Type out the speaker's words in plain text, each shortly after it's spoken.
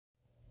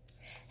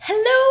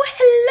Hello,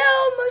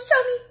 hello,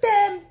 Moshami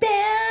Fam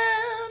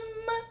Bam!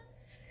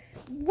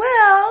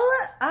 Well,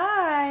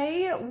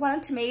 I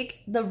wanted to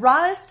make the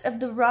rawest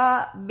of the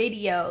raw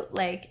video,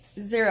 like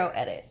 0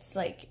 edits,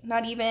 like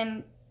not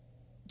even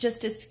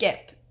just a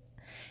skip.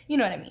 You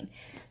know what I mean.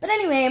 But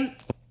anyway,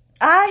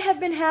 I have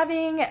been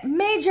having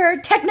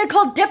major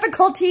technical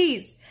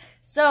difficulties.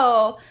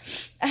 So,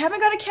 I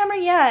haven't got a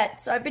camera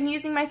yet, so I've been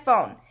using my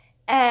phone.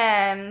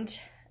 And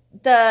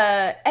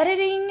the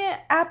editing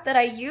app that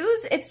I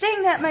use, it's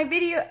saying that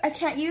I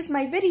can't use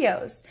my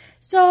videos.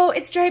 So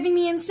it's driving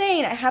me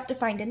insane. I have to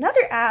find another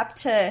app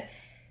to,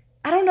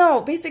 I don't know,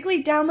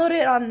 basically download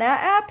it on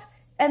that app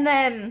and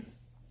then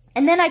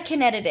I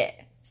can edit it.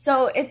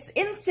 So it's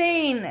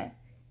insane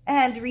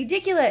and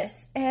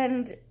ridiculous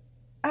and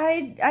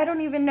I don't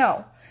even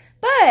know.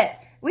 But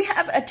we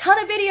have a ton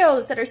of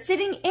videos that are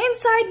sitting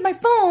inside my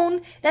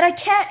phone that I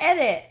can't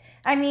edit.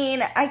 I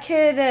mean, I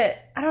could,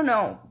 I don't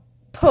know,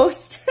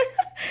 post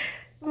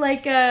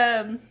like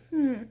a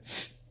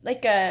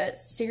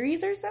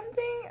series or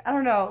something. I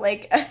don't know,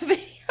 like a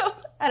video.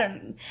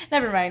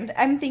 Never mind.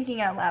 I'm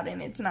thinking out loud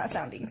and it's not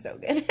sounding so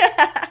good.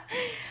 But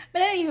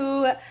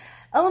anywho,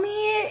 Omi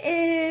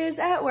is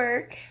at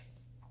work.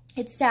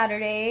 It's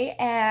Saturday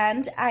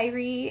and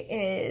Irie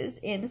is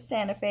in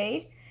Santa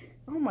Fe.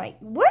 Oh my,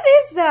 what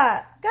is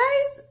that?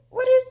 Guys,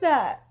 what is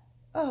that?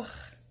 Ugh.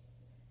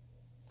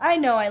 I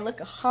know I look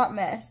a hot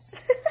mess.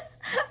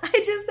 I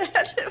just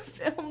had to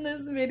film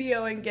this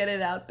video and get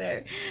it out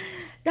there.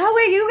 That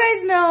way you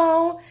guys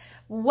know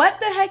what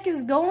the heck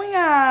is going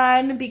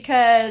on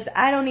because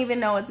I don't even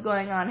know what's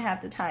going on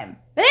half the time.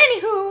 But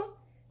anywho,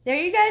 there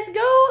you guys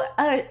go.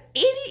 A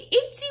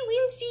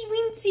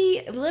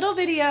itsy-weensy little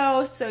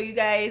video so you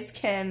guys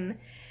can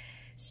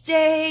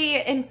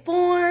stay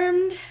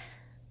informed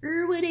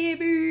or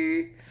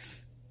whatever.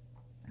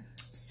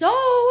 So,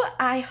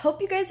 I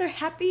hope you guys are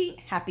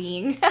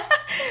happying.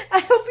 I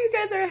hope you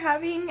guys are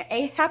having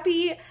a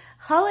happy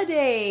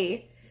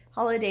holidays,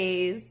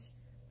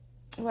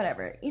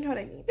 whatever, you know what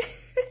I mean.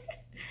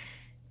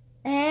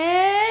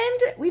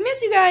 And we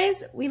miss you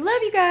guys, we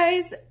love you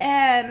guys,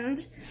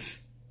 and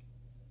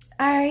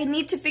I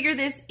need to figure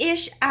this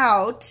ish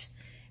out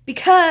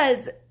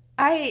because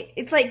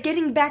it's like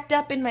getting backed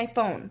up in my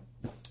phone.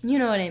 You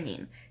know what I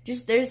mean?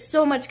 Just, there's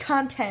so much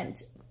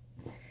content.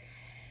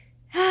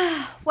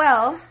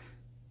 Well,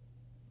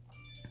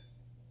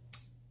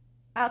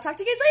 I'll talk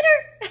to you guys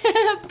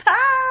later.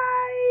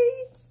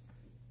 Bye.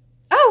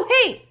 Oh,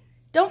 hey,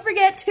 don't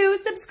forget to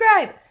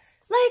subscribe,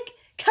 like,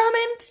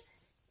 comment,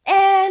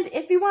 and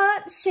if you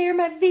want, share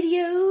my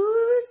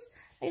videos.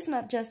 I guess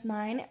not just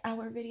mine,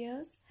 our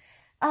videos.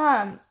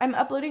 I'm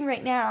uploading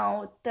right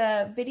now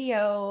the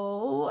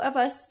video of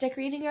us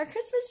decorating our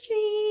Christmas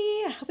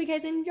tree. I hope you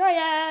guys enjoy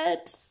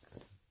it.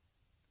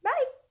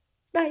 Bye.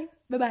 Bye.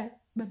 Bye-bye.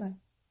 Bye-bye.